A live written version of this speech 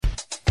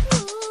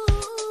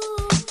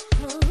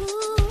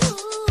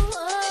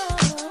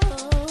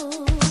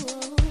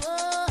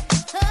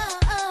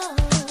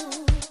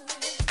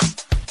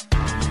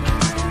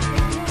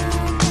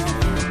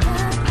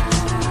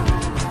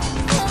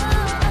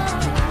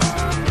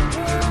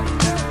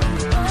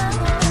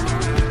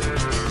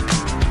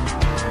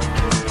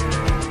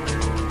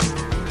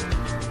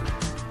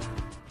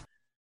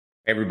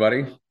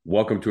Everybody,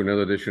 welcome to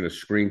another edition of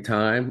Screen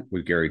Time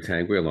with Gary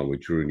Tanguay, along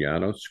with Drew and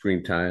Yanno.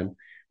 Screen Time,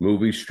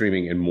 movies,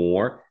 streaming, and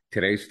more.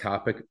 Today's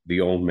topic,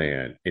 The Old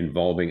Man,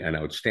 involving an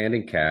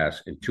outstanding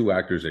cast and two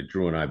actors that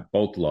Drew and I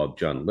both love,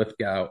 John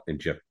Lithgow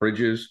and Jeff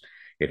Bridges.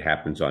 It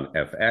happens on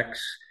FX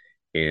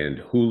and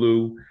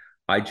Hulu.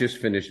 I just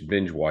finished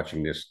binge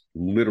watching this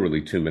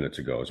literally 2 minutes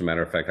ago. As a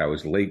matter of fact, I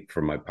was late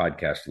for my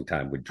podcasting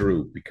time with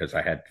Drew because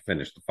I had to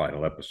finish the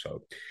final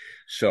episode.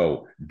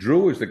 So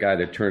Drew is the guy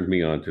that turned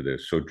me on to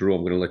this. So Drew,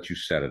 I'm going to let you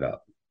set it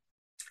up.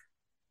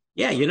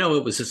 Yeah,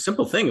 it was a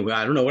simple thing.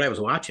 I don't know what I was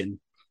watching,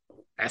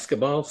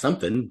 basketball,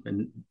 something,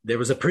 and there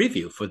was a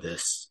preview for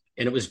this,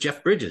 and it was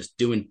Jeff Bridges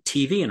doing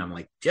TV, and I'm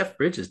like, Jeff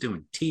Bridges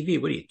doing TV?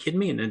 What, are you kidding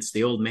me? And then it's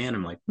the old man.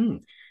 I'm like,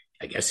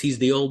 I guess he's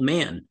the old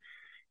man.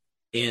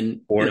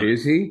 And Or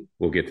is he?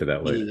 We'll get to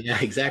that later.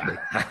 Yeah, exactly.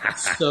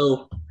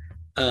 So,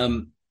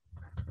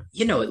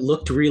 it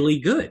looked really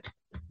good,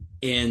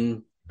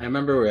 and I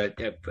remember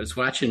I was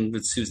watching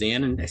with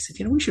Suzanne, and I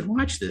said, we should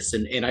watch this.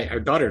 And our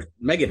daughter,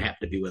 Megan,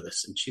 happened to be with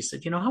us. And she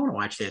said, I want to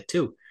watch that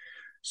too.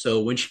 So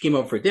when she came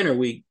over for dinner,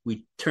 we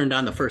turned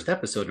on the first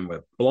episode and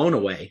were blown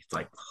away. It's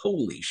like,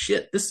 holy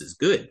shit, this is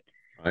good.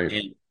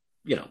 Right.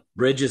 And,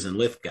 Bridges and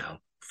Lithgow,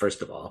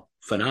 first of all,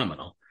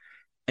 phenomenal.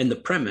 And the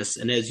premise,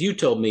 and as you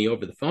told me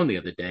over the phone the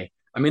other day,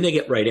 they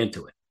get right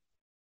into it.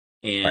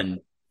 And,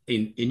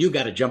 and you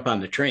got to jump on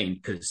the train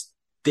because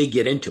they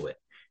get into it.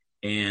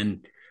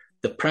 And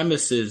the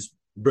premise is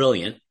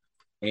brilliant,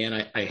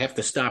 and I have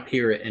to stop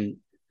here and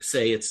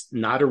say it's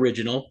not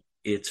original.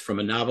 It's from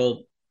a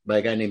novel by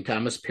a guy named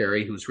Thomas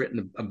Perry, who's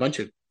written a bunch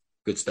of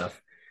good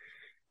stuff.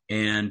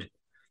 And,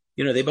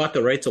 they bought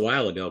the rights a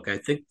while ago. I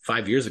think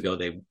 5 years ago,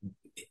 they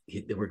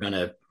were going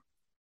to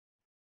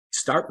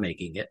start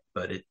making it,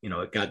 but it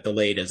got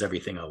delayed, as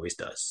everything always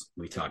does.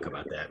 We talk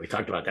about that. We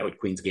talked about that with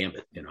Queen's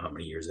Gambit, how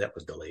many years that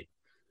was delayed.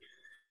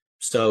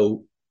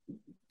 So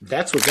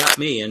that's what got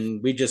me,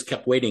 and we just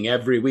kept waiting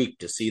every week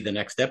to see the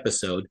next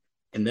episode.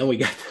 And then we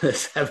got to the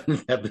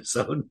seventh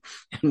episode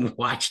and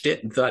watched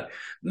it and thought,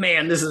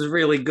 man, this is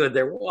really good.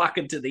 They're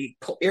walking to the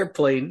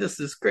airplane. This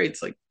is great.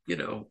 It's like,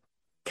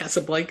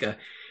 Casablanca.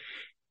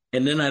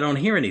 And then I don't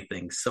hear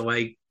anything. So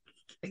I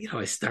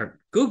start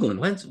Googling,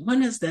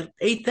 when is that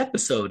eighth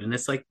episode? And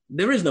it's like,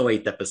 there is no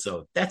eighth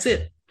episode. That's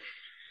it.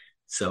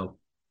 So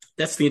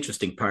that's the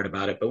interesting part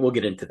about it, but we'll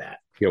get into that.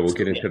 Yeah, we'll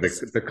get into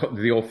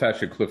the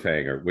old-fashioned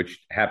cliffhanger,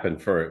 which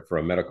happened for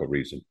a medical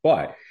reason.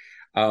 But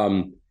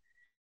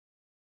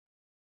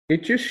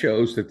it just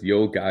shows that the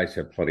old guys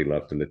have plenty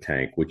left in the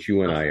tank, which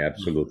you and I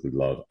absolutely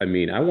love. I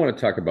want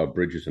to talk about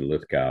Bridges and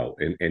Lithgow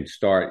and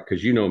start,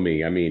 because you know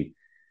me.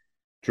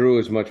 Drew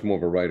is much more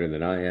of a writer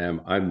than I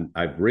am.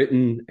 I've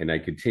written and I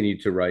continue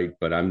to write,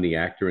 but I'm the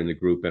actor in the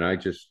group. And I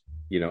just,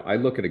 I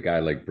look at a guy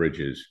like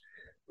Bridges,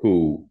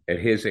 who at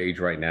his age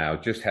right now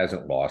just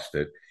hasn't lost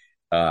it.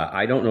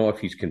 I don't know if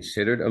he's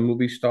considered a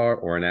movie star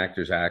or an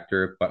actor's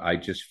actor, but I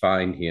just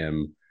find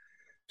him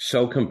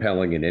so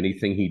compelling in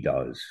anything he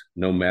does.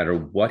 No matter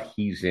what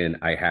he's in,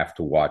 I have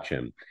to watch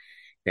him.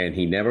 And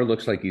he never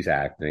looks like he's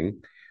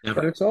acting.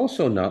 Never. But it's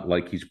also not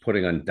like he's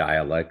putting on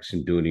dialects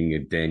and doing a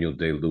Daniel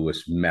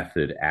Day-Lewis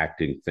method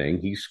acting thing.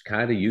 He's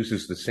kind of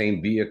uses the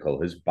same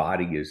vehicle. His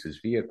body is his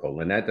vehicle,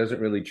 and that doesn't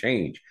really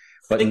change.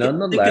 But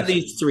nonetheless,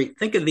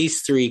 think of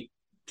these three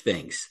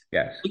things.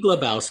 Yes. Big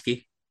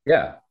Lebowski.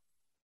 Yeah.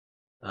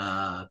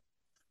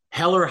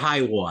 Hell or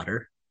High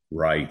Water.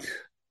 Right.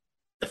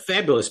 The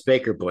Fabulous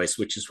Baker Boys,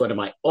 which is one of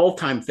my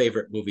all-time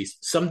favorite movies.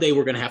 Someday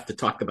we're going to have to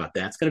talk about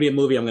that. It's going to be a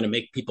movie I'm going to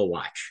make people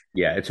watch.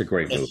 Yeah, it's a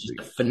great movie. It's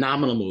a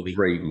phenomenal movie.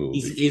 Great movie.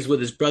 He's with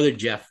his brother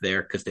Jeff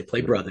there because they play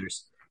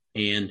brothers.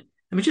 And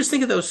just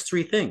think of those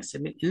three things.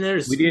 We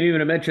didn't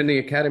even mention the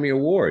Academy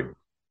Award.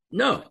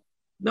 No.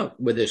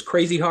 Where there's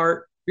Crazy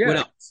Heart. Yeah. What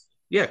else?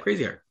 Yeah,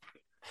 Crazy Heart.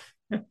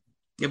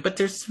 Yeah, but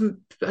there's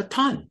a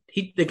ton.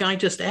 The guy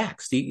just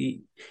acts.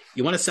 You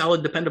want a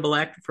solid, dependable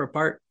actor for a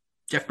part?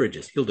 Jeff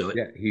Bridges, he'll do it.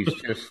 Yeah,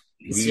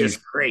 he's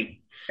just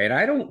great. And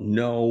I don't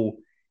know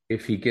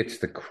if he gets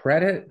the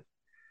credit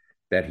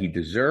that he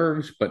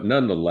deserves, but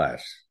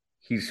nonetheless,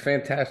 he's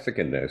fantastic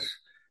in this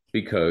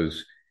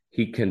because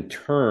he can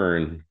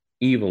turn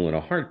evil in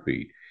a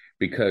heartbeat.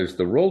 Because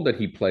the role that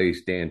he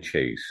plays, Dan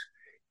Chase,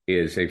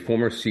 is a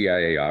former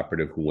CIA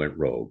operative who went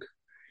rogue.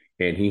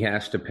 And he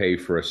has to pay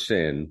for a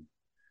sin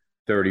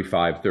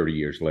 30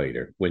 years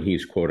later when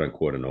he's quote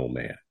unquote an old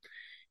man.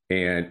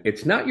 And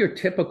it's not your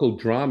typical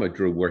drama,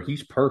 Drew, where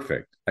he's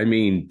perfect.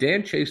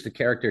 Dan Chase, the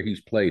character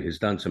he's played, has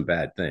done some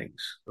bad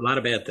things. A lot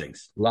of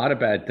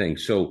bad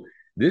things. So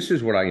this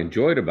is what I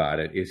enjoyed about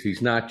it, is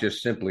he's not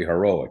just simply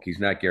heroic. He's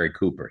not Gary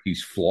Cooper.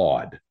 He's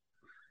flawed.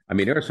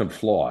 There are some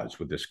flaws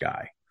with this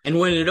guy. And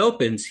when it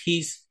opens,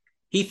 he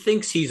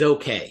thinks he's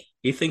okay.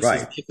 He thinks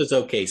his life is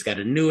okay. He's got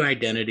a new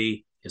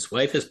identity. His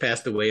wife has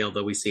passed away,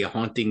 although we see a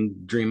haunting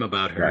dream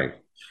about her. Right.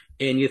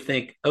 And you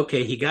think,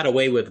 okay, he got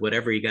away with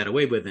whatever he got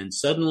away with. And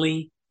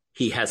suddenly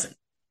he hasn't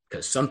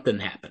because something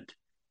happened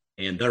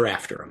and they're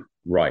after him.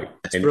 Right.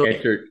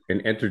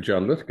 Enter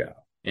John Lithgow.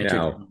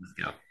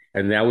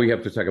 And now we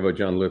have to talk about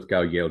John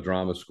Lithgow, Yale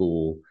Drama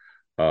School.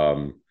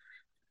 um,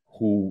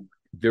 who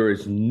there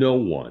is no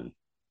one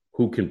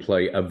who can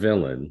play a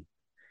villain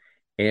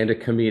and a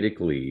comedic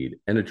lead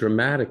and a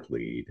dramatic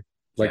lead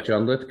like Yeah.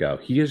 John Lithgow.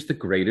 He has the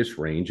greatest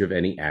range of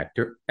any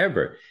actor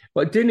ever.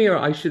 But De Niro,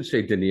 I should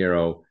say De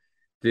Niro.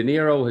 De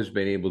Niro has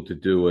been able to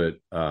do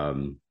it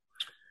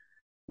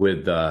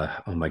with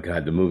oh my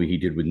god, the movie he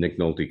did with Nick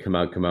Nolte, Come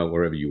Out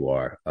Wherever You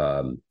Are.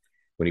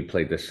 When he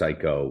played the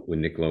psycho with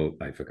Nick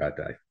Nolte, I forgot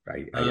that.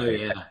 Oh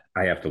yeah.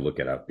 I have to look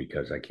it up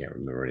because I can't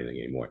remember anything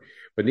anymore.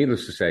 But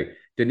needless to say,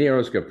 De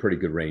Niro's got pretty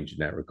good range in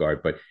that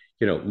regard. But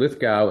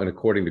Lithgow, and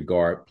according to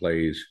Gart,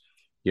 plays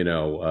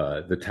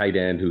the tight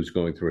end who's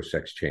going through a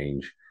sex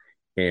change,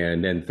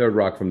 and then Third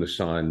Rock from the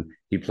Sun,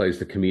 he plays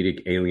the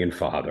comedic alien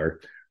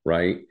father,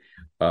 right?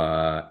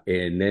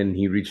 And then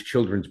he reads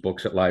children's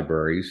books at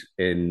libraries,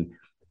 and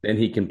then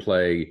he can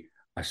play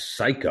a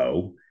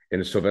psycho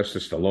in a Sylvester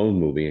Stallone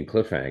movie in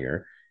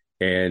Cliffhanger.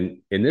 And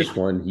in this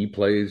one, he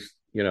plays,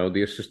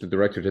 the assistant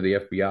director to the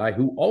FBI,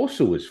 who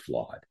also is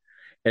flawed.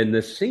 And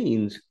the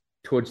scenes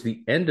towards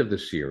the end of the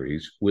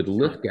series with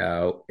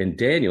Lithgow and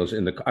Daniels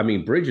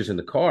Bridges in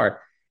the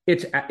car,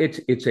 it's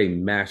a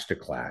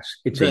masterclass.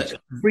 It's a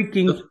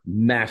freaking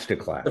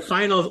masterclass. The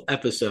final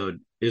episode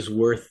is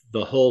worth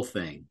the whole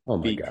thing. Oh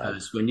my God.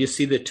 Because when you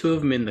see the two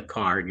of them in the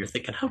car, and you're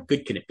thinking, how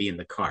good can it be in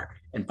the car?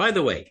 And by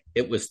the way,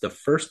 it was the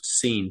first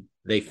scene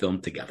they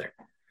filmed together.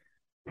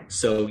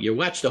 So you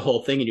watch the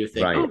whole thing and you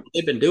think, oh,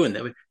 they've been doing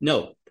that.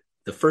 No,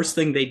 the first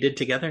thing they did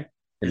together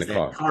is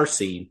that car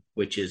scene,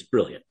 which is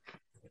brilliant.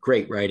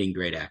 Great writing,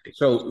 great acting.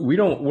 So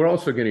we're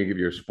also going to give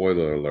you a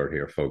spoiler alert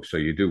here, folks. So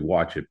you do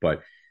watch it,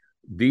 but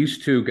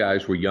these two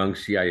guys were young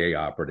CIA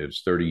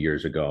operatives 30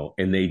 years ago,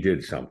 and they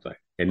did something.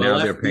 And now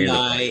they're paying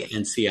FBI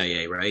and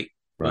CIA, right?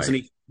 Wasn't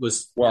he?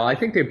 Well, I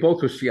think they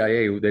both were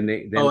CIA. Then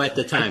at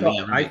the time,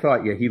 I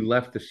thought he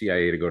left the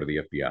CIA to go to the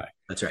FBI.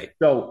 That's right.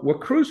 So we're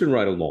cruising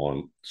right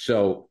along.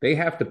 So they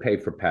have to pay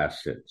for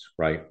past sins,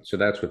 right? So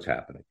that's what's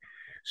happening.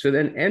 So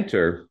then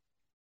enter,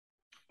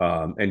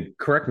 and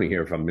correct me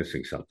here if I'm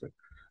missing something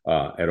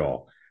at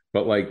all,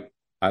 but like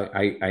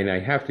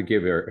I have to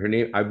give her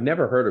name. I've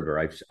never heard of her.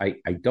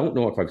 I don't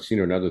know if I've seen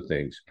her in other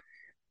things,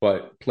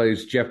 but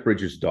plays Jeff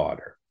Bridges'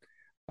 daughter.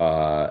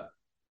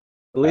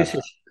 Aaliyah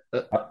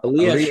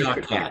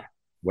Shawkat.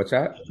 What's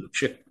that?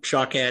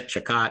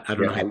 Shawkat. I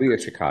don't know.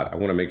 Aaliyah Shawkat. I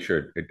want to make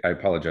sure. I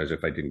apologize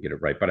if I didn't get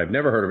it right, but I've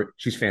never heard of her.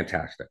 She's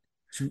fantastic.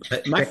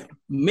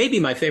 Maybe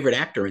my favorite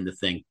actor in the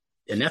thing,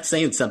 and that's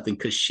saying something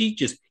because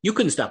you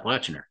couldn't stop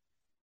watching her.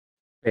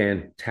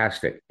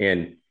 Fantastic.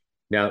 And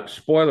now,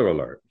 spoiler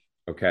alert.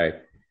 Okay,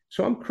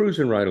 so I'm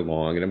cruising right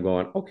along, and I'm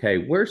going, okay,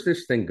 where's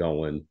this thing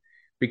going?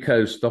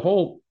 Because the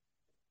whole,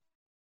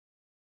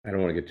 I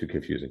don't want to get too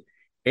confusing.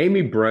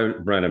 Amy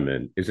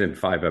Brenneman is in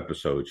 5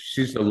 episodes.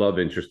 She's the love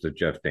interest of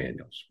Jeff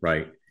Daniels,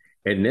 right?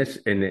 And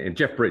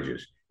Jeff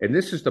Bridges. And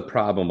this is the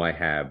problem I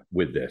have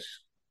with this.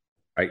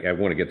 I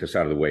want to get this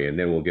out of the way, and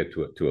then we'll get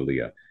to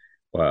Aaliyah.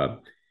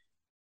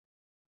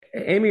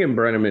 Amy and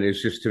Brenneman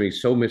is just, to me,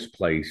 so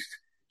misplaced.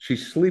 She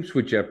sleeps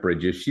with Jeff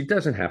Bridges. She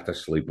doesn't have to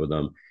sleep with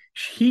him.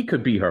 He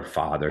could be her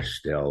father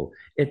still.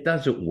 It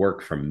doesn't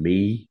work for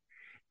me.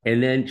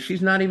 And then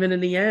she's not even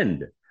in the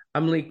end.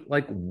 I'm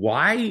like,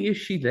 why is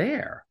she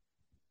there?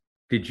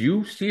 Did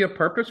you see a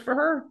purpose for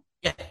her?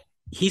 Yeah,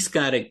 he's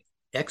got an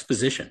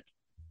exposition.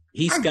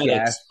 He's got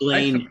to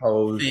explain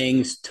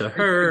things to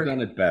her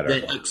done it better.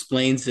 That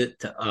explains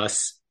it to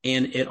us.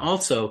 And it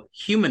also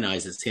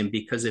humanizes him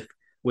because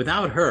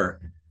without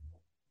her,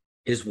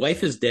 his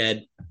wife is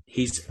dead.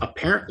 He's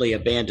apparently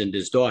abandoned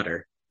his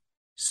daughter.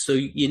 So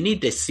you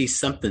need to see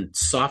something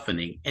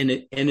softening.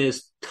 And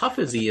as tough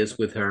as he is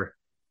with her,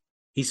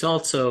 he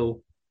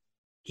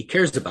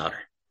cares about her.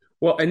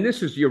 Well, and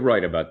you're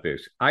right about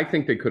this. I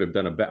think they could have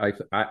done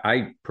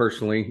I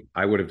personally,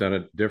 I would have done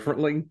it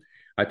differently.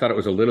 I thought it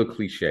was a little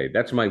cliche.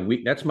 That's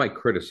my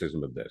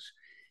criticism of this.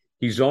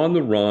 He's on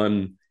the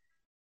run.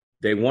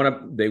 They want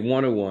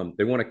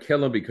to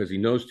kill him because he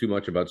knows too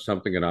much about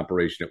something, an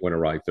operation that went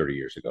awry 30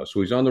 years ago.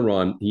 So he's on the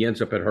run. He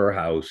ends up at her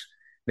house.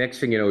 Next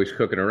thing you know, he's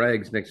cooking her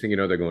eggs. Next thing you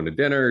know, they're going to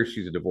dinner.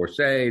 She's a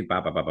divorcee.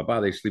 Blah, blah, blah, blah,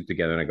 blah. They sleep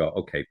together. And I go,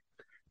 okay.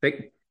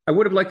 I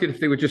would have liked it if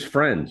they were just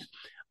friends.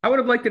 I would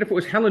have liked it if it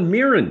was Helen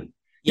Mirren.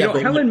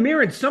 Helen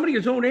Mirren, somebody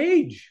his own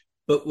age.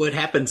 But what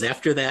happens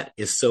after that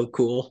is so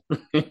cool.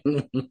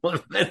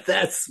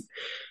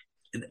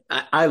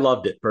 I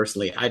loved it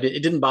personally.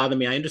 It didn't bother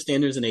me. I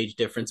understand there's an age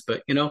difference,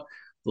 but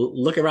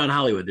look around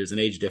Hollywood. There's an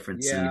age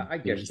difference. Yeah, I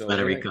guess so. Not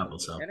every couple.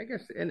 So, and I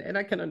guess, and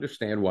I can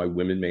understand why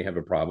women may have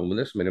a problem with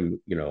this. I mean,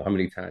 how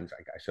many times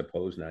I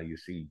suppose now you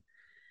see,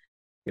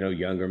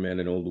 younger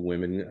men and older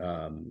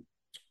women.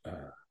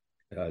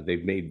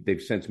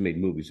 They've since made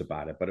movies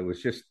about it, but it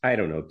was just, I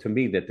don't know, to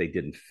me that they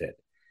didn't fit.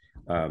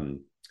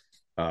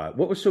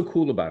 What was so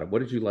cool about it? What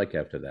did you like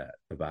after that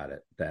about it?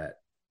 That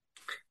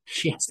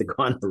she has to go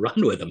on the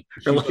run with him.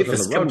 Her life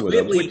is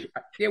completely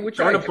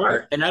torn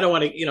apart. And I don't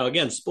want to,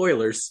 again,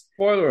 spoilers.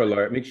 Spoiler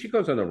alert. I mean, she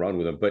goes on the run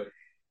with him, but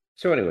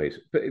so anyways,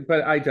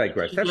 but I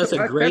digress.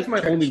 That's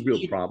my only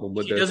real problem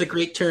with this. She does a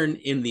great turn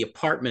in the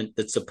apartment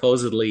that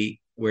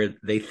supposedly where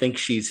they think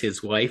she's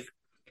his wife,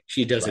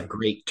 she does a Right.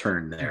 great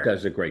turn She there.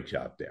 does a great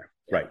job there.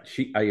 Right.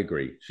 I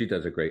agree. She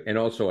does a great, and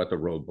also at the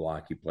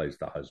roadblock, he plays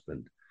the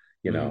husband,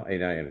 Mm-hmm.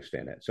 and I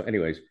understand that. So,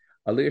 anyways,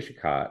 Alia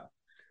Shawkat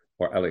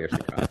or Elia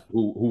Shawkat,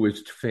 who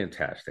is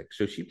fantastic.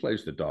 So she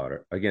plays the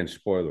daughter. Again,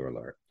 spoiler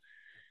alert.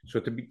 So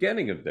at the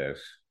beginning of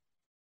this,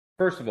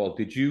 first of all,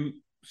 did you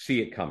see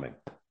it coming?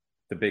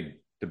 The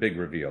big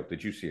reveal.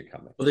 Did you see it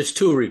coming? Well, there's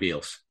two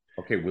reveals.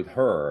 Okay, with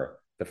her,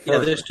 the Yeah,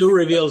 first there's one. two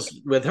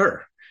reveals with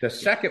her. The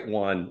second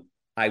one,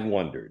 I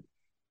wondered.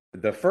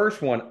 The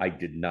first one, I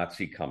did not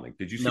see coming.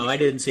 Did you see No, the I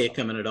second didn't see it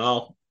coming at all.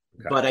 one?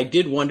 Okay. But I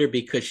did wonder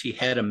because she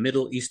had a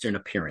Middle Eastern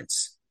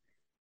appearance.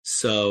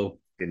 So,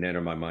 Didn't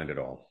enter my mind at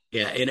all.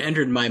 yeah, it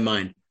entered my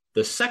mind.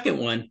 The second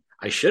one,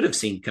 I should have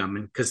seen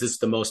coming because it's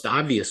the most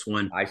obvious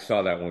one. I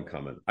saw that one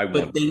coming. I But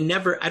wondered. they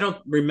never, I don't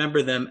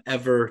remember them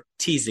ever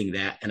teasing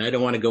that. And I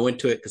don't want to go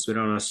into it because we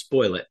don't want to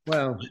spoil it.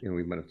 Well,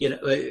 we might have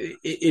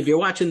If you're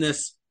watching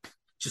this,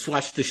 just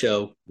watch the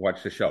show.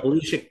 watched the show.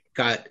 Alicia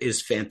Scott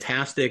is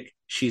fantastic.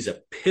 She's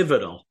a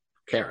pivotal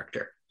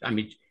character. I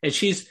mean, and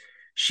she's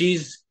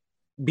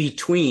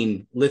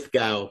between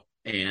Lithgow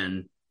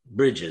and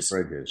Bridges.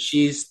 Bridges.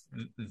 She's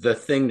the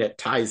thing that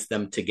ties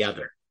them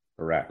together.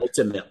 Correct.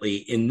 Ultimately,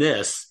 in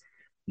this,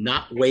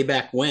 not way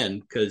back when,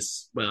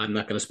 because I'm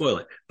not going to spoil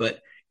it, but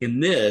in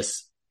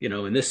this,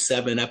 in this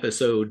 7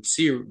 episode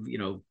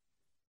season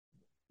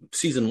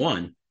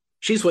one,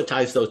 she's what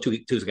ties those two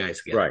guys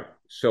together. Right.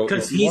 So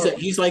Because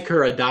he's like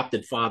her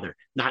adopted father,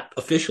 not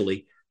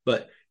officially,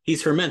 but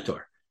he's her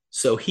mentor.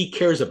 So he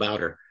cares about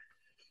her.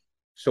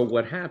 So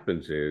what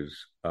happens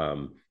is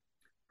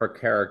her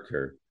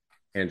character,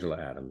 Angela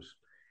Adams,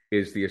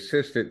 is the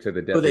assistant to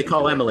the deputy. Who they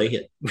call director.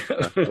 Emily.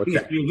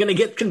 You're going to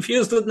get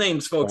confused with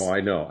names, folks. Oh,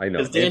 I know.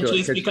 Because Dan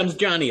Chase becomes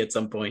Johnny at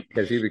some point.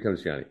 Because he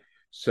becomes Johnny.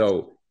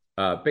 So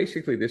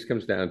basically, this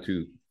comes down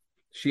to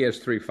she has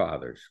three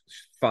father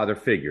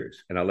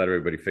figures, and I'll let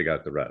everybody figure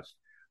out the rest.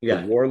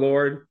 Yeah. The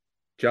warlord,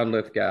 John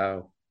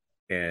Lithgow,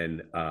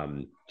 and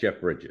Jeff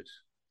Bridges,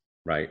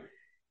 right?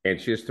 And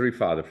she has three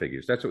father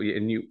figures. That's what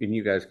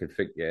you guys can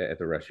figure. At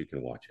the rest, you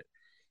can watch it.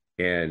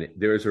 And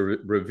there is a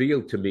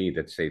reveal to me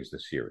that saves the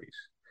series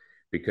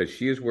because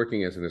she is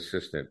working as an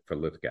assistant for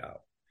Lithgow.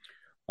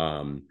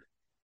 Are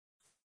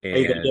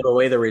you going to give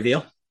away the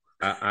reveal?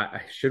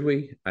 Should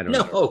we? I don't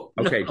know.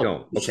 Okay, no,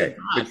 don't. Okay.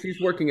 But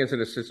she's working as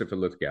an assistant for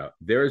Lithgow.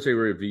 There is a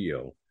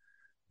reveal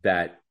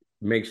that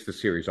makes the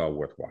series all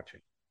worth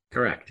watching.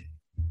 Correct.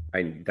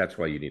 That's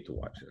why you need to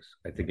watch this.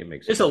 I think it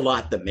makes There's a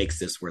lot that makes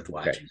this worth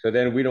watching. Okay, so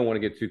then we don't want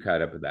to get too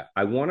caught up in that.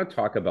 I want to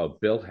talk about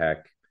Bill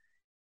Heck,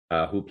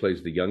 who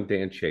plays the young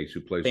Dan Chase,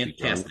 who plays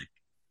fantastic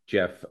the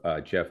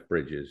young Jeff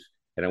Bridges,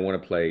 and I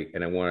want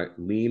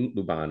Liam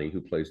Lubani,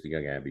 who plays the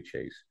young Abby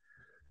Chase.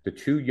 The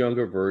two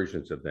younger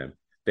versions of them,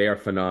 they are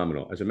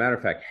phenomenal. As a matter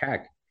of fact,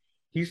 Heck,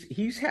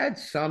 he's had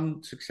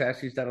some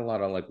success. He's done a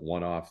lot of like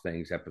one-off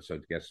things,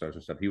 episodes, guest stars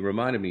and stuff. He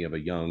reminded me of a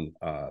young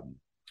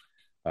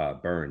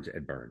Ed Burns.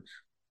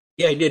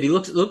 Yeah, he did. He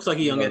looks like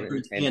a young Ed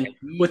Burns. And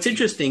what's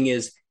interesting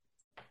is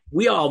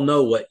we all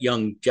know what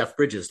young Jeff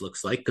Bridges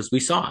looks like because we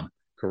saw him.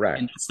 Correct.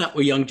 And it's not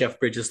what young Jeff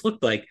Bridges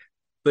looked like.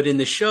 But in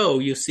the show,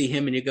 you see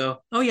him and you go,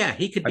 oh, yeah,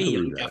 he could be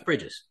young Jeff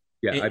Bridges.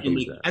 Yeah, I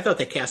believe that. I thought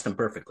they cast him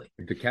perfectly.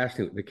 The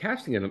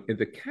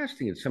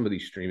casting in some of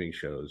these streaming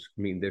shows.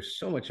 I mean, there's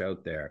so much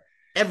out there.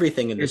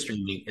 Everything in the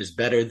streaming is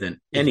better than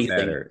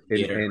anything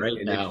right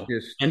now.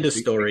 End of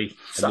story.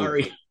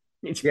 Sorry.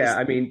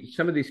 I mean,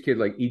 some of these kids,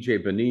 like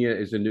EJ Bonilla,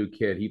 is a new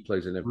kid. He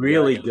plays an FBI.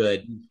 Really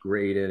good. He's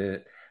great in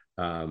it.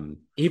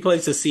 He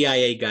plays a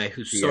CIA guy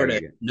who sort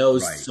of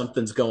knows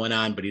something's going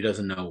on, but he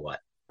doesn't know what.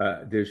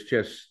 There's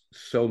just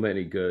so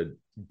many good.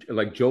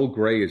 Like Joel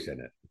Grey is in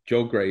it.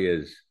 Joel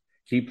Grey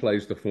he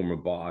plays the former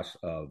boss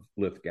of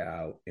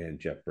Lithgow and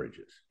Jeff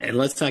Bridges. And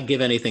let's not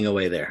give anything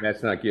away there.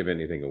 Let's not give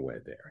anything away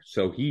there.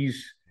 So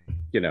he's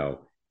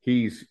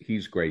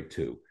great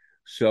too.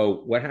 So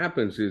what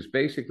happens is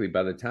basically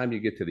by the time you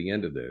get to the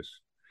end of this,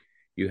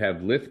 you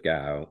have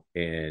Lithgow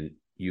and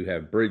you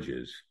have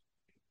Bridges.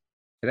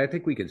 And I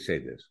think we can say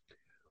this.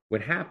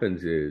 What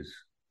happens is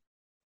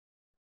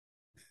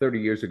 30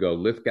 years ago,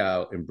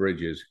 Lithgow and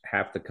Bridges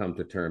have to come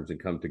to terms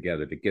and come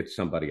together to get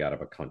somebody out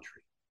of a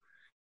country.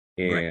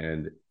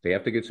 And they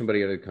have to get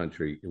somebody out of the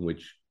country in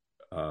which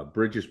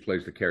Bridges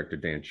plays the character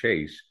Dan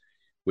Chase,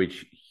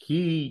 which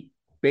he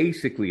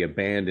basically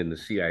abandoned the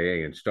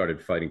CIA and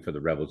started fighting for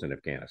the rebels in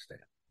Afghanistan.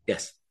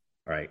 Yes.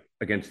 All right.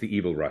 Against the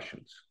evil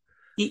Russians.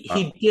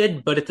 He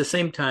did, but at the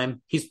same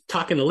time, he's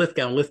talking to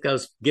Lithgow, and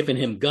Lithgow's giving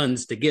him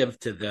guns to give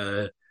to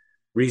the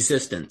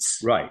resistance.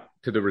 Right.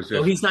 To the resistance.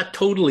 So he's not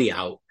totally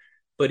out,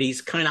 but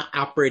he's kind of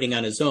operating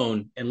on his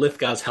own, and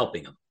Lithgow's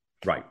helping him.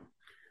 Right.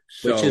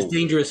 Which is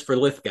dangerous for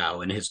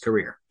Lithgow in his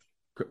career.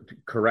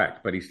 Correct.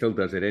 But he still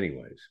does it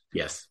anyways.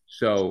 Yes.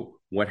 So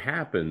what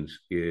happens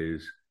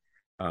is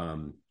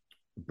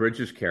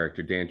Bridges'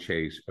 character, Dan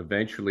Chase,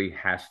 eventually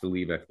has to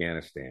leave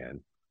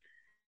Afghanistan,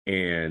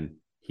 and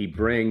he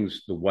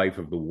brings the wife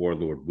of the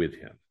warlord with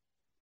him.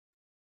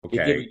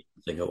 Okay.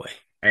 Thing away.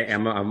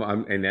 And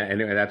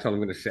that's all I'm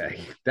going to say.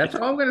 That's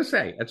all I'm going to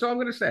say. That's all I'm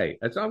going to say.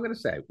 That's all I'm going to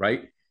say.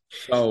 Right.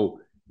 So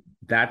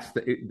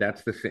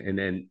and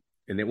then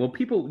well,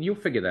 people you'll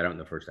figure that out in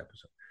the first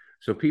episode.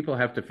 So people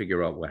have to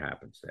figure out what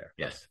happens there.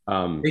 Yes,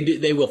 Um,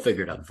 they will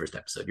figure it out in the first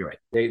episode. You're right.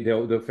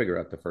 they'll figure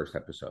out the first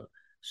episode.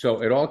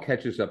 So it all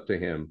catches up to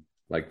him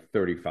like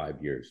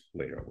 35 years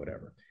later or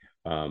whatever.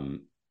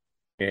 Um,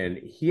 and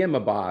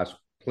Hiema Boss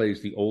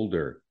plays the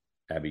older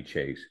Abby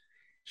Chase.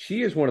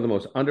 She is one of the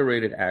most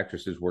underrated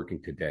actresses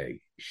working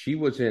today.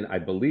 I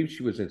believe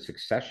she was in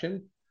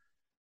Succession.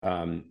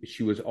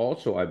 She was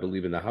also, I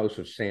believe, in the House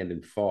of Sand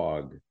and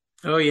Fog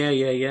Oh yeah,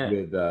 yeah, yeah.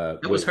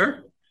 That was with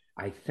her.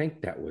 I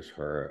think that was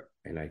her,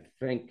 and I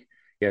think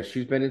yeah,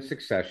 she's been in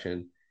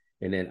Succession,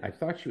 and then I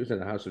thought she was in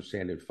the House of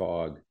Sand and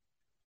Fog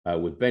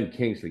with Ben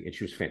Kingsley, and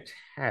she was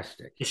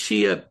fantastic. Is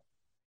she a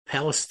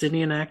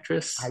Palestinian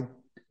actress?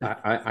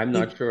 I, I'm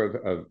not sure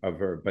of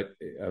her, but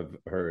of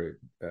her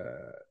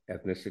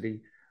ethnicity,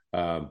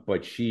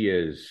 but she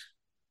is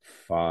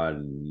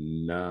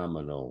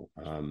phenomenal.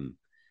 I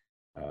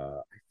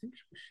think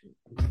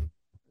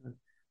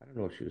I don't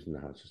know if she was in the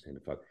House of Sand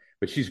and Fog,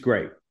 but she's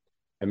great.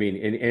 I mean,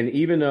 and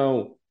even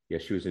though yeah,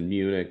 she was in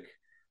Munich.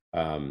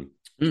 Mm.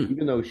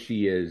 Even though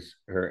she is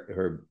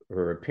her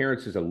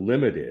appearances are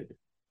limited,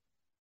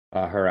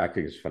 her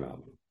acting is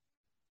phenomenal,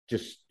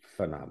 just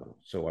phenomenal.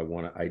 So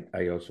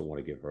I also want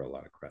to give her a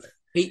lot of credit.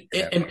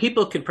 And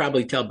people can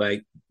probably tell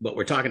by what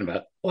we're talking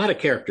about. A lot of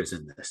characters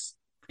in this,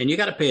 and you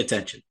got to pay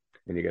attention.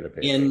 And you got to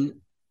pay attention. And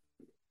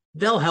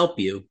they'll help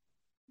you,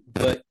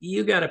 but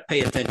you got to pay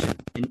attention.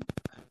 And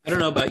I don't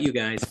know about you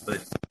guys,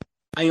 but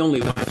I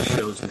only watch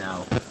shows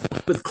now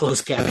with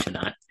closed caption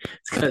on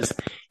because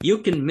you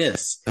can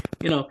miss.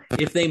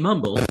 If they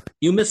mumble,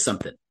 you miss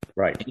something.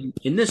 Right.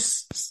 In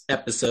this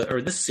episode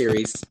or this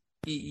series,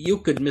 you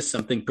could miss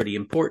something pretty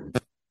important.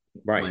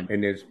 Right. When,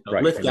 and there's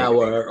right. Lithgow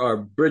or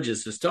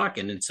Bridges is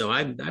talking, and so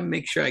I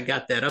make sure I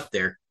got that up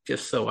there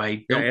just so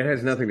I don't. Yeah, it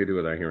has nothing to do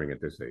with our hearing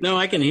at this stage. No,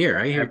 I can hear.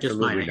 I hear just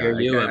fine. I hear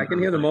you. I can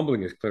hear the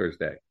mumbling as clear as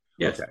day.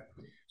 Yes. Okay.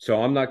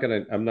 So I'm not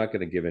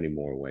gonna give any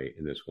more away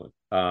in this one.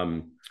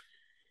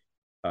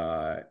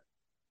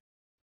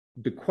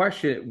 The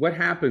question: what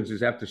happens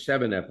is after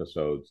 7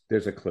 episodes,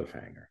 there's a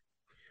cliffhanger,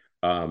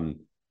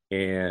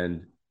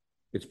 and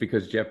it's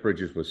because Jeff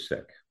Bridges was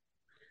sick.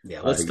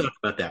 Yeah, let's talk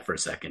about that for a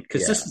second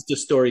because this is the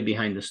story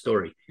behind the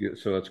story. Yeah,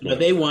 so let's go.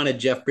 They wanted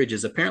Jeff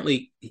Bridges.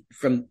 Apparently,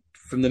 from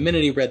the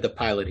minute he read the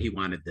pilot, he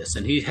wanted this,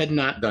 and he had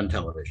not done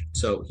television,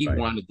 so he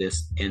wanted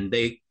this, and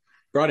they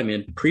brought him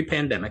in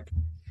pre-pandemic.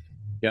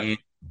 Yeah, and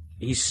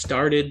he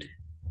started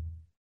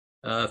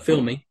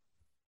filming.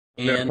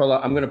 I'm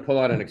going to pull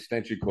out an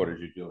extension cord as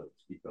you do it.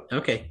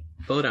 Okay,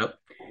 pull it out.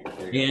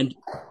 And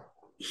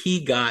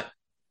he got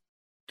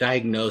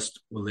diagnosed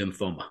with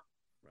lymphoma.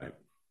 Right.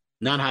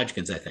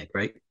 Non-Hodgkin's, I think,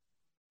 right?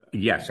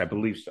 Yes, I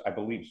believe so.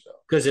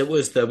 Because it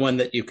was the one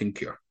that you can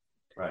cure.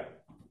 Right.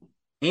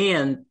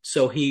 And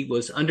so he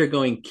was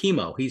undergoing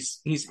chemo.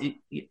 He's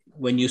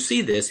when you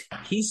see this,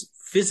 he's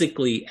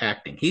physically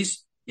acting.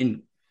 He's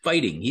in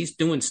fighting. He's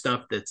doing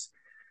stuff that's,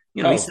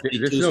 he's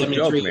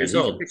 73 years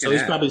old. So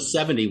he's probably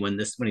 70 when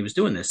he was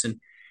doing this. And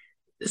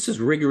this is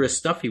rigorous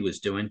stuff he was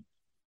doing.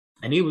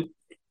 And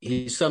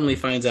he suddenly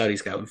finds out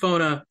he's got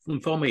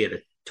lymphoma. He had a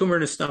tumor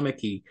in his stomach.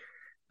 He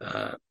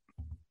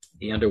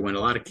underwent a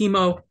lot of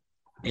chemo.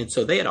 And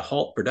so they had to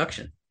halt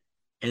production.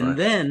 And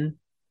then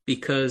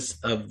because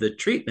of the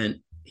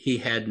treatment, he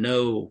had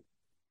no,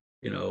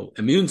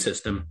 immune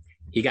system.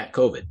 He got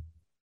COVID.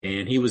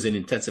 And he was in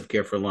intensive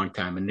care for a long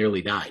time and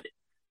nearly died.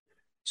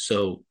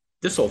 So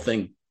this whole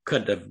thing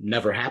could have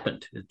never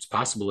happened. It's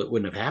possible it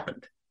wouldn't have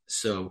happened.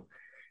 So,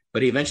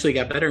 but he eventually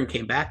got better and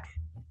came back.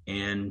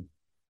 And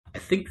I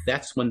think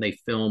that's when they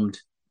filmed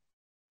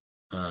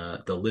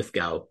the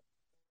Lithgow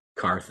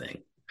car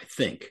thing. I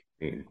think.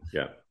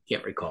 Yeah.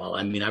 Can't recall.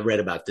 I mean, I read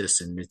about this,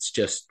 and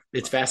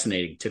it's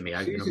fascinating to me.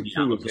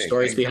 The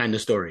stories behind the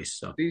stories.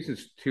 So season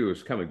 2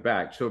 is coming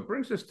back. So it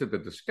brings us to the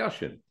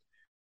discussion.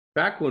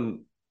 Back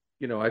when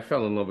I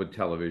fell in love with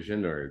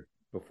television, or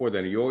before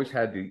then, you always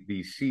had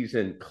the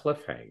season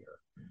cliffhanger.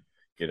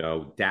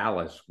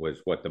 Dallas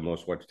was the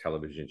most watched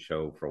television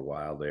show for a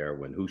while there.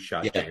 When Who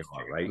Shot JR,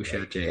 right? Who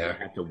Shot JR? I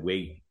had to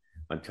wait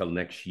until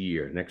next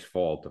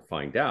fall to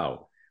find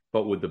out.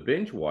 But with the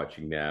binge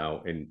watching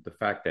now, and the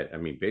fact that,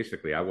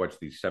 basically I watched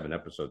these 7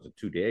 episodes in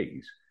 2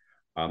 days,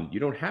 you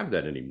don't have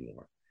that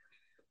anymore.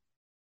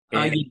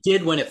 You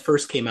did when it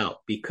first came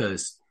out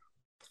because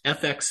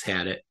FX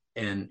had it,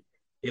 and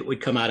it would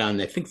come out on,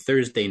 I think,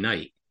 Thursday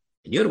night.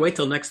 And you had to wait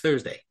till next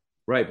Thursday.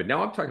 Right, but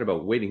now I'm talking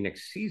about waiting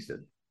next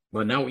season.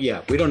 Well, now,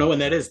 we don't know when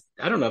that is.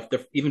 I don't know if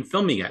they're even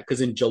filming yet,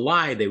 because in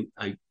July,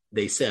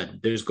 they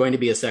said there's going to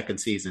be a second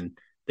season.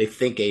 They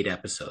think 8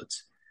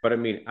 episodes. But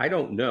I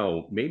don't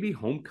know. Maybe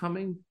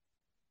Homecoming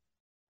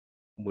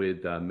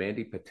with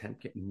Mandy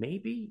Patinkin.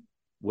 Maybe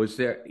was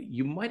there?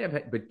 You might have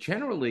had, but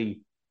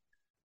generally,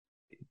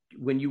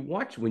 when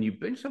you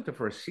binge something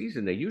for a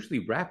season, they usually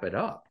wrap it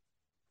up.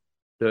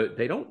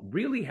 They don't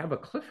really have a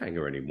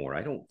cliffhanger anymore.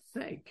 I don't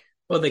think.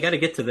 Well, they got to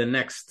get to the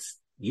next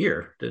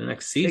year, to the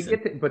next They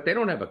season. but they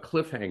don't have a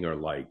cliffhanger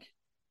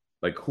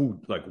like who,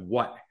 like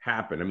what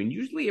happened. I mean,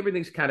 usually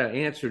everything's kind of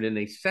answered and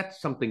they set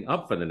something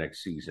up for the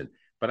next season.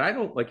 But I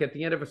don't like at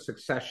the end of a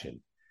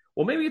Succession.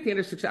 Well, maybe at the end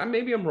of Succession,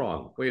 maybe I'm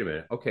wrong. Wait a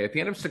minute. Okay, at the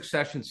end of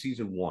Succession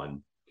season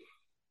one,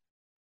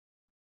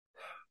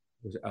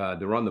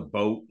 they're on the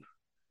boat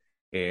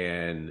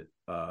and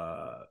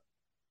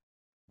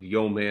the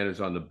old man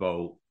is on the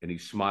boat and he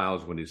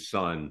smiles when his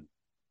son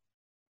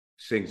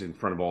sings in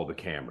front of all the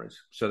cameras.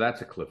 So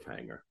that's a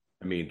cliffhanger.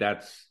 I mean,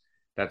 that's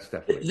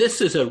definitely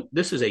This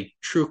is a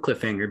true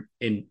cliffhanger,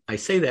 and I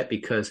say that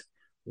because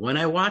when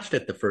I watched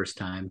it the first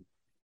time,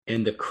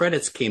 and the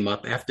credits came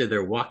up after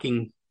they're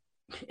walking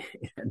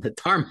the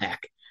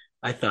tarmac,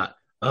 I thought,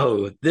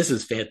 "Oh, this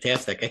is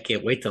fantastic! I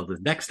can't wait till the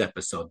next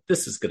episode.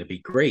 This is going to be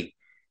great."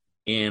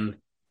 And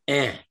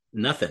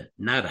nothing,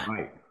 nada.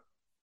 right.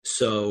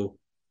 So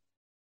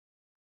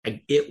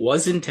it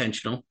was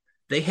intentional.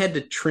 They had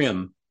to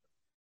trim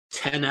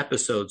 10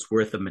 episodes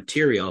worth of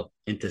material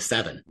into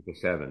seven The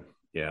seven.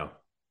 Yeah.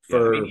 Yeah. I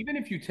mean, for even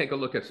if you take a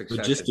look at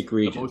Succession, logistic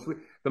reasons.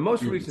 the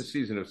most recent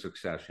season of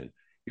Succession,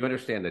 you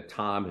understand that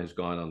Tom has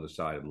gone on the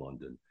side of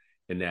London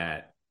and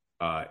that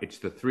it's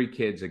the three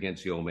kids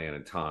against the old man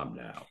and Tom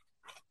now,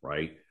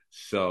 right?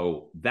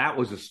 So that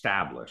was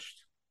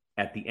established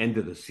at the end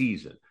of the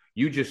season.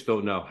 You just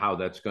don't know how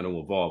that's going to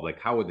evolve. Like,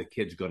 how are the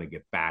kids going to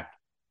get back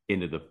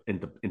into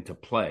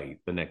play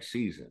the next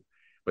season?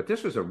 But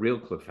this was a real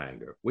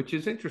cliffhanger, which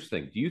is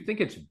interesting. Do you think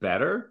it's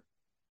better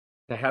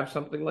to have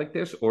something like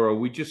this, or are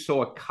we just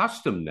so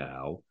accustomed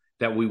now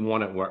that we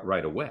want it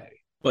right away?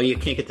 Well, you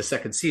can't get the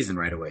second season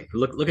right away.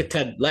 Look at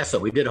Ted Lasso.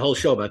 We did a whole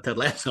show about Ted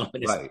Lasso.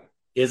 And Right.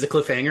 is a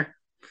cliffhanger,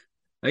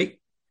 right?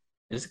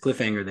 There's a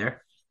cliffhanger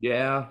there.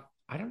 Yeah.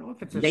 I don't know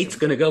if it's Nate's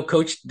going to go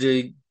coach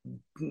the,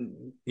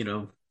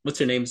 what's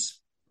her name's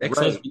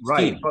ex-husband's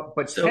right. team.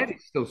 But So, Ted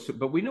is still,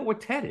 but we know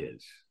what Ted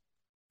is.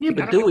 yeah, I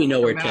but don't do know we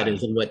know where what's Ted matter.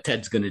 is and what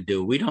Ted's going to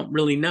do? We don't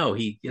really know.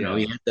 He Yeah.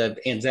 had the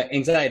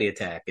anxiety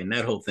attack and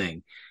that whole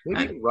thing.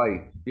 Maybe you're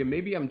right. Yeah,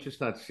 maybe I'm just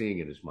not seeing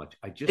it as much.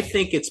 I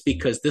think it's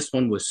because this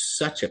one was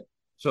such a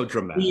So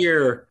dramatic.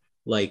 clear,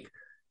 like,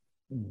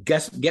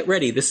 get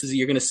ready.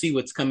 You're going to see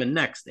what's coming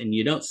next, and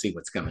you don't see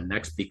what's coming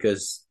next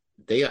because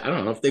I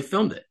don't know if they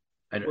filmed it.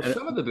 Well,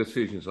 some of the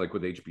decisions, like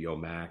with HBO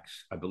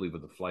Max, I believe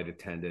with the flight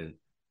attendant,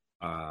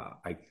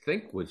 I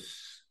think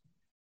was,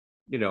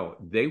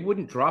 they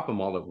wouldn't drop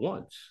them all at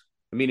once.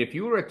 I mean, if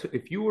you were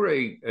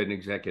an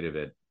executive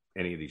at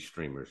any of these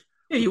streamers,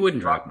 Yeah, you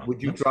wouldn't drop them.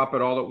 would you drop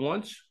it all at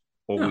once,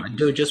 or No, would I'd you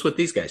do just what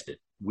these guys did.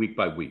 week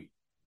by week?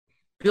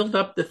 Build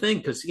up the thing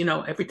because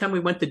every time we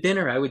went to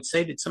dinner, I would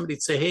say to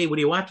somebody'd say, "Hey, what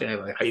are you watching?"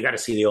 I'm like, "Oh, you got to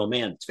see The Old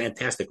Man. It's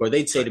fantastic." Or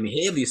they'd say to me,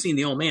 "Hey, have you seen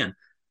The Old Man?"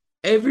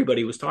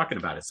 Everybody was talking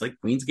about it. It's like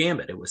Queen's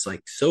Gambit. It was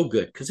like so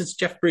good because it's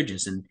Jeff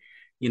Bridges, and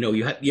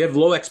you have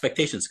low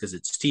expectations because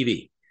it's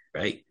TV,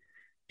 right?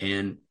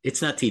 And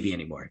it's not TV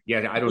anymore.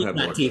 Yeah, I don't It's have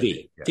not more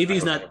TV. Yeah, TV I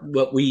is don't not have-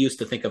 what we used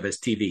to think of as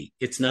TV.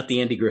 It's not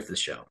the Andy Griffith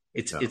show.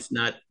 It's No. it's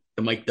not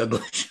the Mike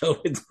Douglas show.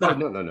 It's Oh, not.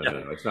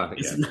 no. It's not.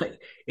 It's Yeah, not.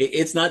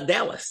 It's not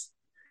Dallas,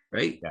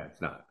 right? yeah,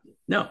 it's not.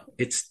 No,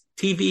 it's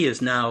TV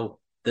is now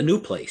the new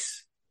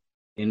place.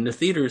 In the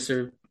theaters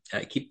are.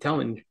 I keep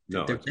telling you,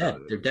 No, they're it's dead.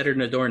 not. They're deader than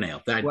a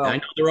doornail. I Well,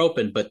 know they're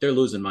open, but they're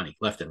losing money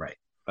left and right.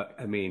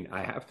 I mean,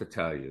 I have to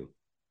tell you.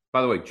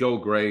 By the way, Joel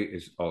Gray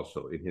is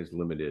also in his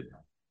limited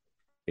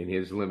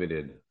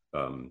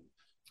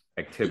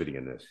activity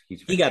in this.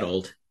 He got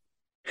old.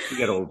 He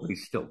got old, but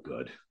he's still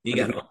good. He I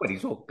got mean, old. but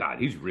he's old. God,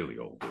 he's really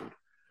old, dude.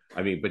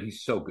 I mean, but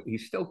he's so good.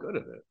 He's still good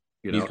at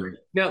it. He's great.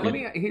 Now,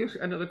 Yeah. here's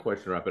another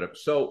question to wrap it up.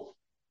 So,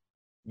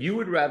 you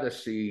would rather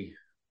see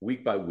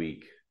week by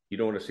week. You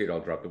don't want to see it all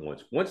dropped at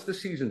once. Once the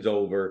season's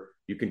over,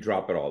 you can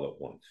drop it all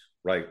at once,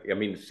 right? I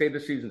mean, say the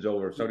season's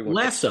over. Somebody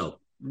wants Lasso.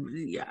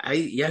 You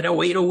had to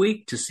wait a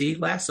week to see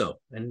Lasso,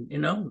 and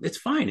it's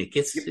fine. It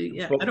gets.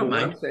 Yeah, But I don't what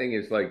mind. I'm saying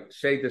is, like,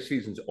 say the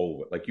season's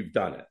over, like you've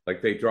done it,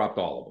 like they dropped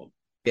all of them,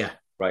 Yeah,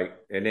 right?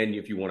 And then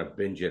if you want to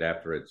binge it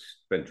after it's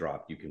been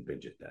dropped, you can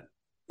binge it then.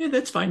 yeah,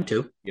 that's fine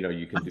too. You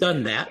can I've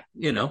done that.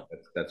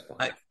 That's fine.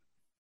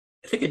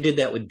 I think I did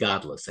that with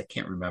Godless. I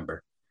can't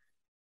remember.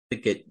 I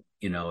think it.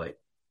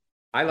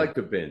 I like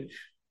to binge.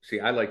 See,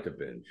 I like to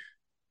binge.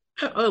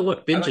 Oh, look,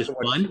 I binge like is to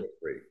watch fun, two or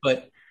three.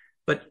 but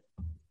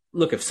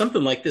look, if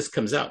something like this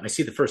comes out and I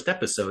see the first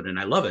episode and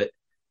I love it,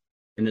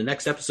 and the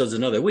next episode's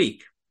another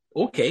week,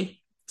 okay.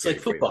 It's Yeah, like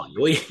football.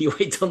 You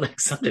wait till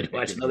next Sunday to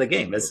watch another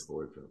game. I'm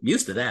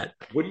used to that.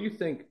 What do you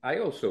think? I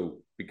also,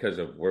 because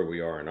of where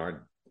we are in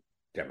our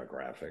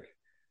demographic,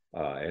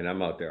 and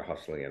I'm out there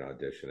hustling and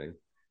auditioning,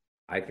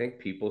 I think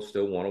people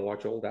still want to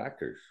watch old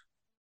actors.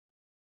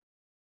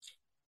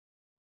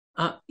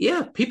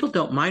 Yeah, people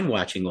don't mind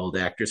watching old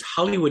actors.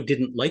 Hollywood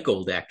didn't like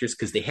old actors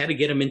because they had to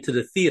get them into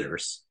the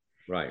theaters.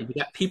 Right. And you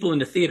got people in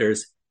the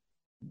theaters.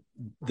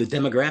 The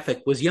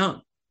demographic was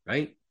young,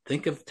 right?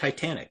 Think of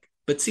Titanic.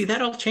 But see,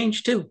 that all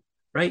changed too,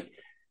 right?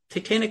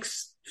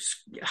 Titanic's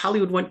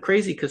Hollywood went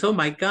crazy because, oh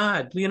my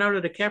God,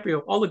 Leonardo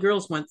DiCaprio, all the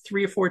girls went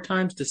 3 or 4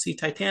 times to see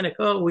Titanic.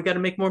 Oh, we got to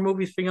make more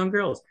movies for young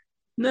girls.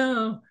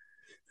 No,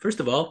 First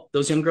of all,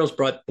 those young girls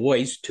brought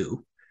boys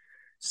too.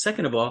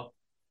 Second of all,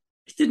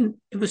 it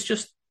was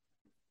just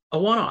a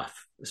one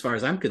off as far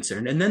as I'm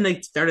concerned. And then they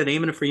started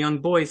aiming it for young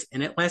boys,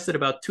 and it lasted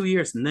about 2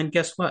 years. And then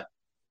guess what?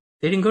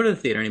 They didn't go to the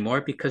theater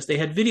anymore because they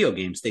had video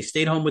games. They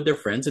stayed home with their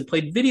friends and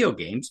played video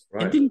games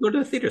and Right. didn't go to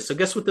the theater. So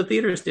guess what the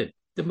theaters did?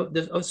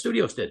 The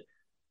studios did.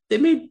 They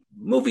made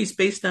movies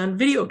based on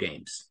video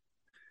games.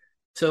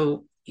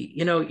 So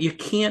you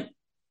can't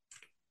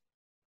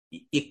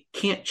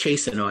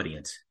chase an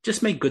audience.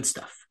 Just make good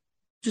stuff.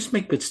 Just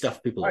make good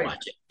stuff. People will Right.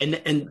 watch it,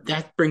 and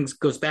that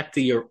goes back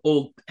to your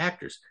old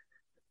actors,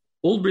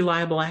 old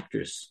reliable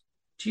actors.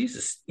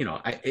 Jesus,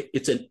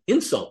 it's an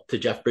insult to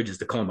Jeff Bridges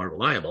to call him a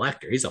reliable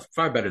actor. He's a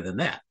far better than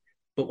that.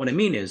 But what I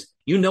mean is,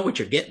 you know what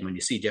you're getting when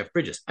you see Jeff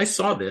Bridges. I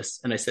saw this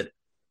and I said,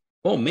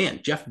 "Oh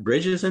man, Jeff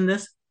Bridges in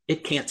this,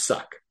 it can't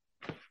suck."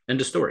 End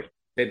of story.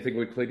 Same thing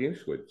with Clint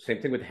Eastwood.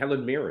 Same thing with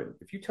Helen Mirren.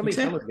 If you tell me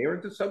Exactly. Helen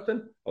Mirren did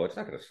something, oh, it's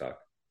not going to suck.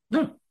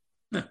 No,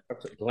 no. You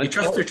Glenn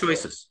trust their Close.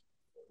 choices.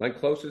 Glenn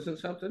Close is in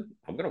something.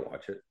 I'm going to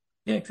watch it.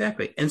 Yeah,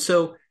 exactly. And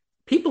so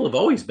people have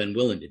always been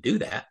willing to do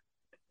that,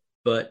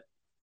 but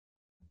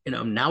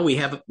now we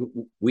have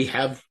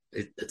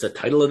it's a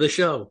title of the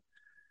show: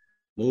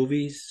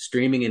 movies,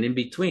 streaming, and in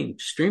between.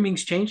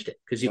 Streaming's changed it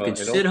because you can And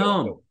sit also,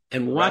 home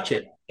and watch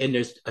it, and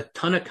there's a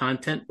ton of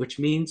content, which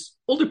means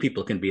older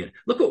people can be in it.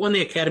 Look what won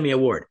the Academy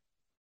Award.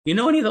 You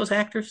know any of those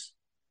actors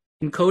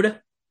in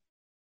Coda,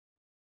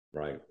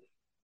 right,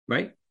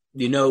 right?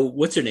 You know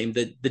what's her name?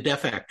 The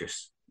deaf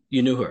actress.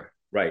 You knew her,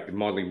 right,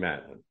 Marley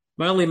Matlin.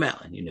 Marley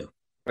Matlin. You knew.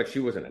 But she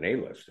wasn't an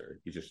A-lister.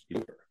 You just knew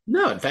her.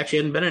 No, in fact, she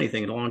hadn't been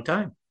anything in a long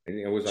time. And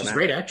it was on She's a Apple.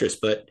 great actress,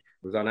 but It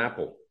was on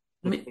Apple.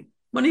 I mean,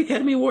 won the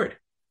Academy Award.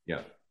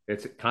 Yeah,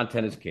 it's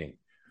content is king.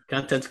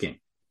 Content's king.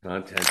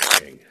 Content's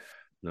king.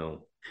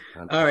 No.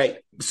 All right.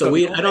 So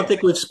I don't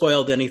think we've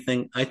spoiled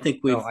anything. I think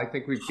we've I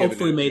think we've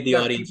hopefully made the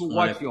audience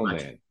watch the old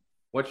man.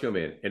 Watch the old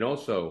man. And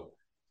also,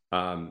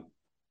 and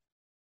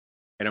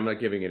I'm not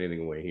giving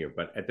anything away here,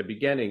 but at the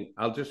beginning,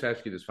 I'll just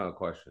ask you this final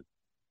question.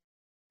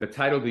 The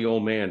title "The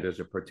Old Man," does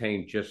it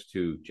pertain just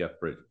to Jeff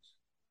Bridges?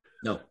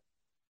 No.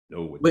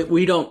 No.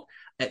 We don't.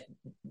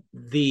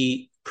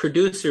 The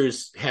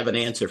producers have an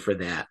answer for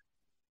that,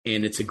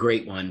 and it's a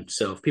great one.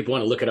 So if people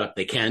want to look it up,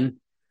 they can.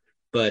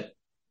 But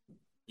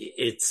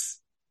he's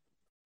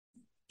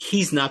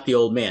not the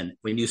old man.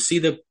 When you see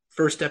the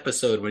first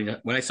episode,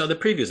 when I saw the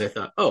previews, I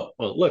thought, oh,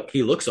 well, look,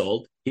 he looks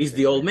old. He's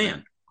the old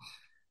man.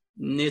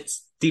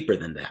 It's deeper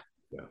than that.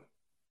 Yeah.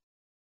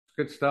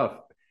 Good stuff.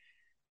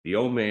 The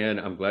Old Man.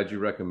 I'm glad you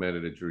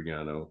recommended it, Drew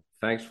Yanno.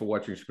 Thanks for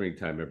watching Screen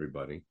Time,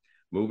 everybody.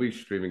 Movies,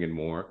 streaming, and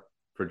more.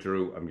 For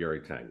Drew, I'm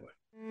Gary Tanguay.